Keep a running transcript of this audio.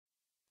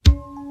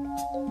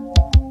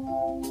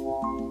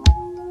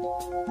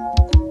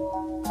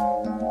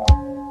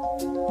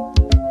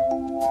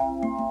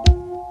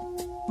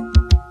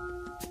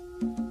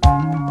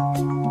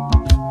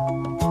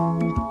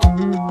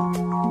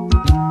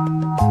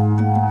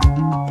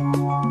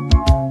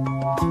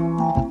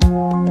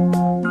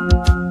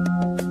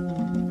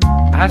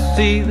I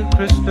see the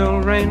crystal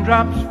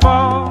raindrops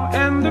fall,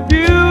 and the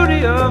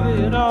beauty of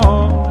it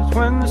all is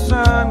when the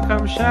sun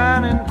comes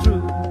shining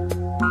through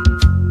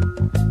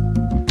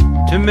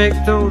to make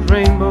those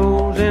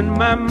rainbows in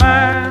my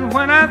mind.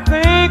 When I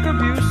think of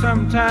you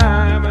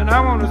sometime, and I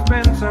want to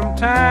spend some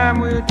time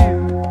with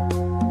you,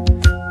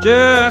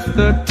 just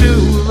the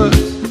two of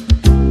us.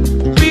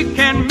 We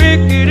can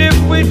make it if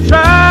we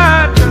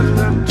try, just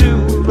the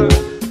two of us.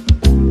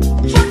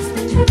 Just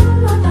the two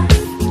of us.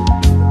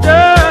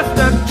 Just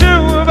the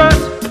two of us,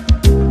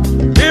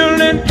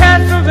 building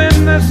castles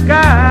in the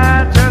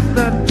sky. Just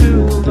the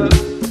two of us,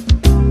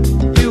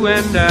 you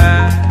and I.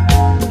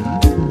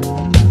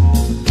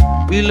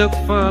 We look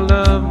for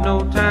love,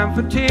 no time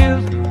for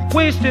tears.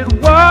 Wasted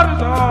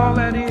water's all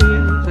that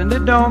is, and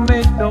it don't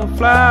make no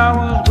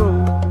flowers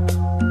grow.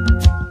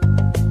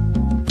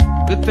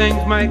 Good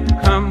things might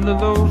come to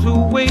those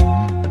who wait,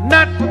 but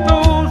not for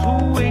those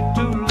who wait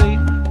too late.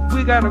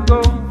 We gotta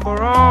go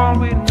for all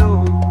we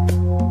know.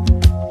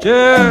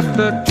 Just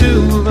the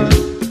two of us.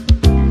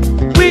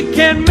 We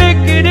can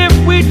make it if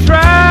we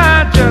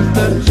try. Just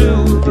the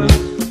two of us.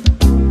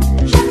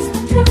 Just the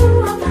two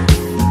of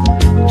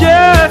us.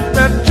 Just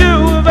the two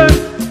of us,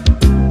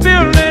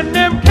 building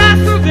them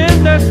castles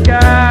in the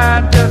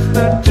sky. Just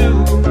the two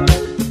of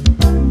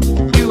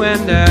us, you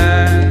and I.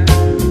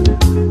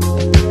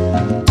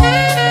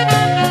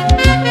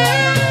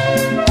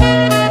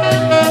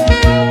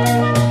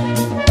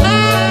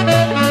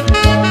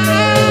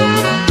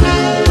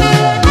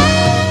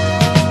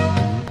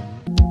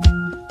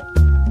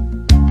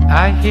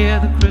 I hear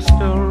the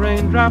crystal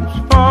raindrops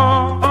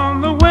fall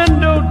on the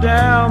window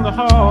down the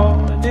hall,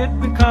 and it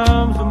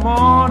becomes the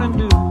morning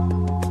dew.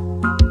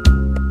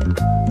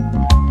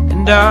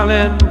 And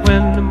darling,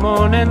 when the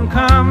morning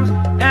comes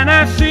and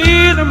I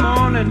see the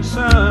morning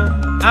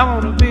sun, I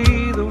want to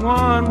be the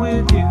one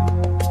with you.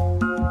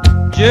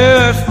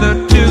 Just the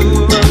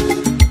two of us.